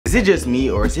Is it just me,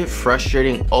 or is it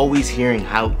frustrating always hearing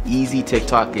how easy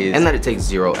TikTok is and that it takes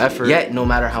zero effort, yet no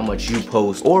matter how much you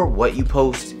post or what you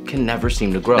post can never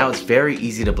seem to grow? Now, it's very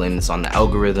easy to blame this on the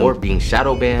algorithm or being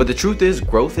shadow banned, but the truth is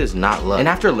growth is not luck. And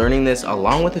after learning this,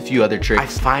 along with a few other tricks, I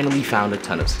finally found a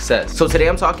ton of success. So today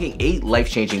I'm talking 8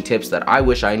 life-changing tips that I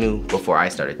wish I knew before I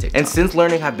started TikTok. And since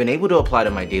learning, I've been able to apply to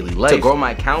my daily life to grow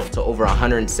my account to over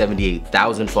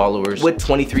 178,000 followers, with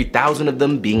 23,000 of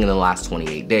them being in the last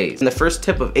 28 days. And the first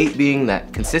tip of 8 being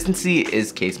that consistency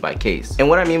is case by case. And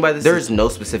what I mean by this, there is no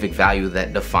specific value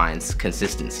that defines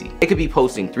consistency. It could be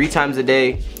posting 3 times a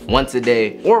day, once a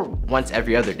day, or once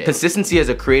every other day. Consistency as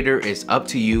a creator is up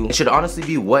to you. It should honestly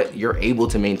be what you're able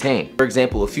to maintain. For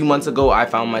example, a few months ago, I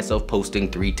found myself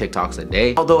posting 3 TikToks a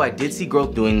day. Although I did see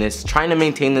growth doing this, trying to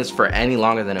maintain this for any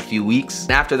longer than a few weeks.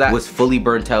 And after that, was fully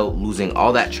burnt out, losing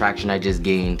all that traction I just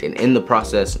gained, and in the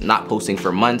process, not posting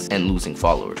for months and losing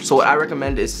followers. So what I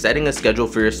recommend is setting a schedule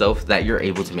for yourself that you're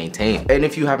able to maintain. And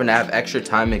if you happen to have extra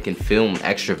time and can film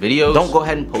extra videos, don't go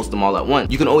ahead and post them all at once.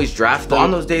 You can always draft them. But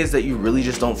on those days that you really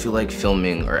just don't feel like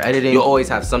filming or editing, you'll always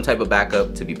have some type of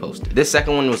backup to be posted. This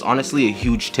second one was honestly a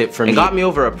huge tip for me and got me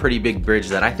over a pretty big bridge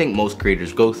that I think most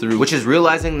creators go through, which is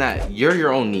realizing that you're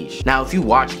your own niche. Now, if you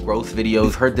watch growth videos,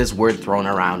 you've heard this word thrown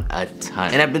around a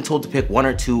ton, and I've been told to pick 1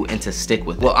 or 2 and to stick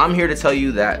with it. Well, I'm here to tell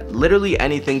you that literally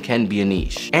anything can be a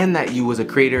niche, and that you as a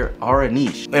creator are a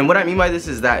niche. And what I mean by this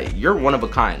is that you're one of a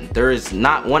kind. There is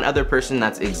not one other person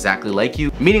that's exactly like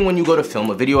you, meaning when you go to film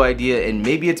a video idea and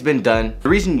maybe it's been done, the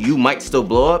reason you might still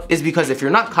blow up is because if you're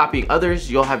not copying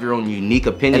others, you'll have your own unique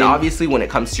opinion. And obviously when it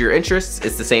comes to your interests,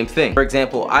 it's the same thing. For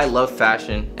example, I love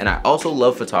fashion and I also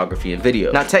love photography and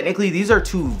video. Now technically these are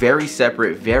 2 very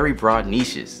separate, very broad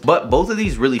niches, but both of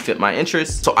these really fit my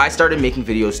interests. So I started making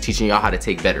videos teaching y'all how to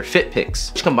take better fit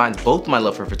pics, which combines both my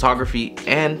love for photography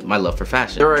and my love for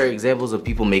fashion. There are examples of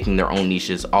people making their own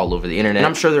niches all over the internet, and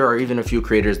I'm sure there are even a few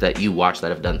creators that you watch that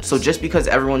have done this. So just because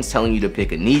everyone's telling you to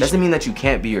pick a niche doesn't mean that you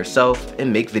can't be yourself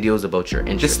and make videos about your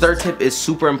interests. This third tip is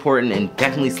super important and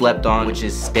definitely slept on, which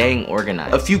is staying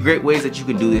organized. A few great ways that you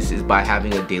can do this is by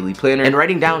having a daily planner and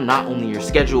writing down not only your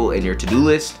schedule and your to-do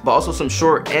list, but also some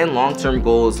short and long-term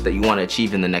goals that you want to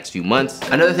achieve in the next few months.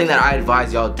 Another thing that I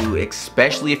advise y'all do,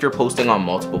 especially if you're posting on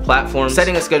multiple platforms,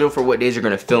 setting a schedule for what days you're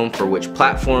going to film for which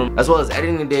platform, as well as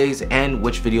editing days and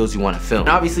which videos you want to film. And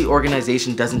obviously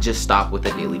organization doesn't just stop with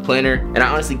a daily planner, and I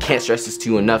honestly can't stress this to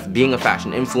you enough. Being a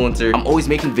fashion influencer, I'm always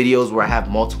making videos where I have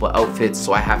multiple outfits,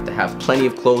 so I have to have plenty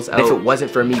of clothes out. If it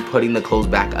wasn't for me putting the clothes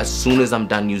back as soon as I'm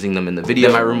done using them in the video,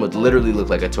 then my room would literally look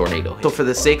like a tornado. So for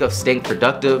the sake of staying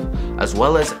productive, as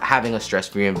well as having a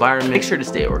stress-free environment, make sure to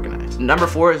stay organized. Number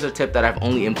 4 is a tip that I've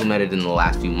only implemented in the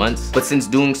last few months, but since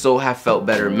doing so have felt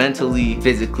better mentally,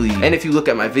 physically, and if you look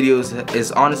at my videos,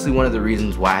 is honestly one of the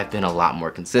reasons why I've been a lot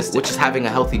more consistent, which is having a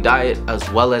healthy diet as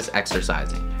well as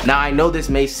exercising. Now I know this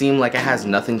may seem like it has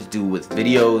nothing to do with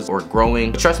videos or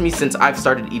growing, but trust me, since I've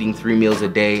started eating 3 meals a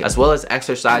day as well as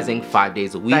exercising 5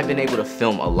 days a week, I've been able to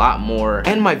film a lot more,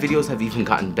 and my videos have even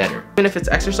gotten better. Even if it's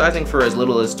exercising for as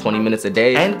little as 20 minutes a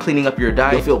day and cleaning up your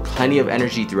diet, you'll feel plenty of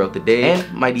energy throughout the day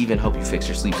and might even help you fix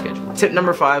your sleep schedule. Tip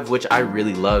number 5, which I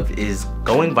really love, is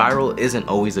going viral isn't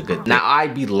always a good thing. Now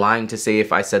I'd be lying to say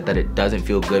if I said that it doesn't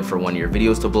feel good for one of your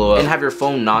videos to blow up and have your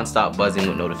phone non-stop buzzing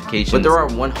with notifications, but there are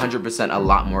 100% a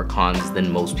lot more cons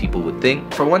than most people would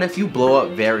think. For one, if you blow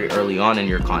up very early on in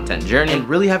your content journey and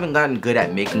really haven't gotten good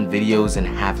at making videos and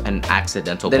have an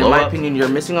accidental blow up, then in my opinion, you're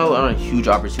missing out on a huge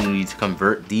opportunity to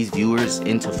convert these viewers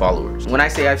into followers. When I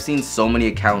say I've seen so many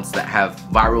accounts that have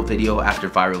viral video after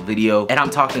viral video, and I'm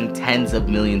talking tens of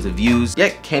millions of views,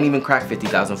 yet can't even crack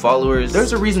 50,000 followers,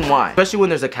 there's a reason why. Especially when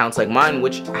there's accounts like mine,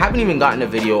 which haven't even gotten a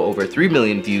video over 3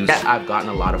 million views, yet I've gotten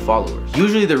a lot of followers.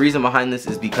 Usually the reason behind this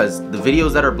is because the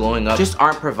videos that are blowing up just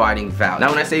aren't providing value. Now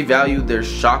when I say value, there's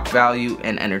shock value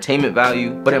and entertainment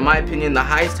value, but in my opinion, the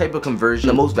highest type of conversion,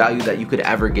 the most value that you could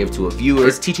ever give to a viewer,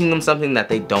 is teaching them something that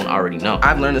they don't already know.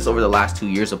 I've learned this over the last 2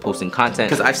 years of posting content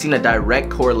because I've seen a direct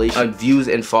correlation of views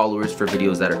and followers for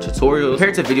videos that are tutorials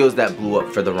compared to videos that blew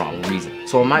up for the wrong reason.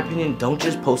 So in my opinion, don't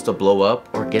just post a blow up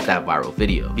or get that viral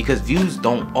video, because views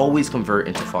don't always convert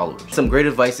into followers. Some great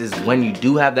advice is when you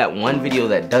do have that one video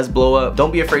that does blow up,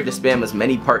 don't be afraid to spam as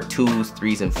many part 2s,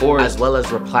 3s, and 4s, as well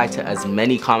as reply to as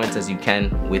many comments as you can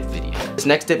with video. This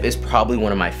next tip is probably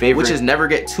one of my favorites, which is never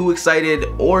get too excited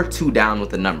or too down with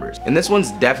the numbers. And this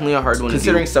one's definitely a hard one,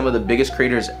 considering some of the biggest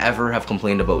creators ever have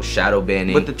complained about shadow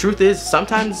banning. But the truth is,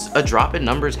 sometimes a drop in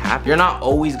numbers happen. You're not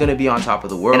always gonna be on top of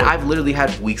the world. And I've literally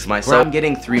had weeks myself where I'm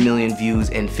getting 3 million views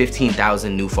and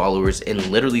 15,000 new followers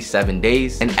in literally 7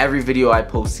 days. And every video I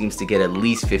post seems to get at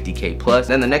least 50K plus.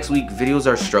 Then the next week, videos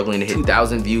are struggling to hit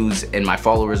 2,000 views views and my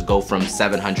followers go from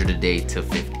 700 a day to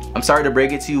 50. I'm sorry to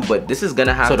break it to you, but this is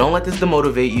gonna happen. So don't let this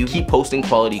demotivate you. Keep posting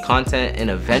quality content and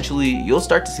eventually you'll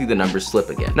start to see the numbers slip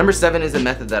again. Number 7 is a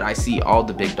method that I see all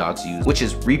the big dogs use, which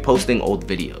is reposting old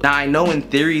videos. Now I know in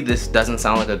theory this doesn't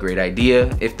sound like a great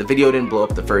idea. If the video didn't blow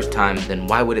up the first time, then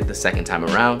why would it the second time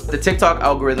around? The TikTok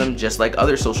algorithm, just like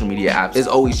other social media apps, is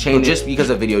always changing. So just because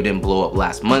a video didn't blow up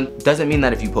last month doesn't mean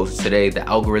that if you post it today, the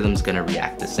algorithm's gonna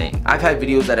react the same. I've had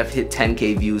videos that have hit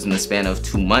 10K views in the span of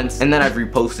 2 months, and then I've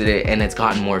reposted it and it's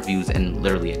gotten more views in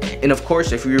literally a day. And of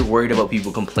course, if you're worried about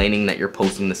people complaining that you're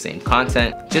posting the same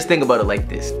content, just think about it like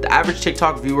this. The average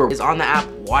TikTok viewer is on the app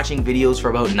watching videos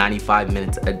for about 95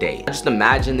 minutes a day. Just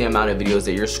imagine the amount of videos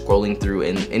that you're scrolling through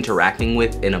and interacting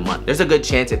with in a month. There's a good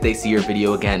chance if they see your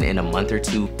video again in a month or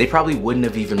two, they probably wouldn't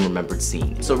have even remembered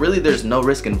seeing it. So really there's no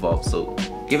risk involved, so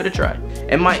give it a try.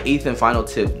 And my 8th and final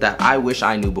tip that I wish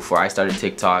I knew before I started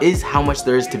TikTok is how much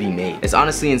there is to be made. It's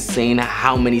honestly insane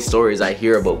how many stories I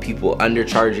hear about people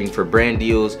undercharging for brand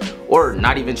deals or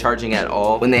not even charging at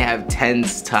all when they have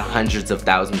tens to hundreds of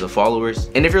thousands of followers.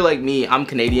 And if you're like me, I'm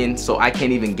Canadian, so I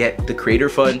can't even get the creator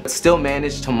fund, but still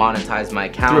managed to monetize my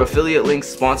account through affiliate links,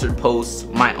 sponsored posts,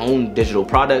 my own digital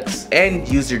products, and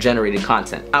user generated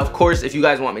content. Now, of course, if you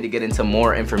guys want me to get into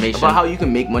more information about how you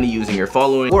can make money using your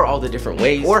following or all the different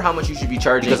ways or how much you should be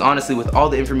charging, because honestly with all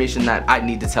the information that I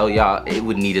need to tell y'all, it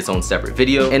would need its own separate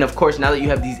video. And of course, now that you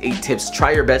have these 8 tips,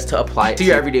 try your best to apply it to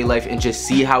your everyday life and just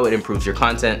see how it improves your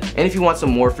content. And if you want some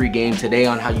more free game today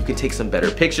on how you can take some better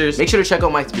pictures, make sure to check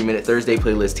out my 3-Minute Thursday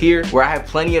playlist here, where I have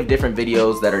plenty of different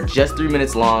videos that are just 3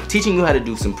 minutes long, teaching you how to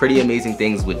do some pretty amazing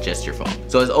things with just your phone.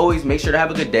 So as always, make sure to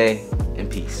have a good day and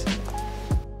peace.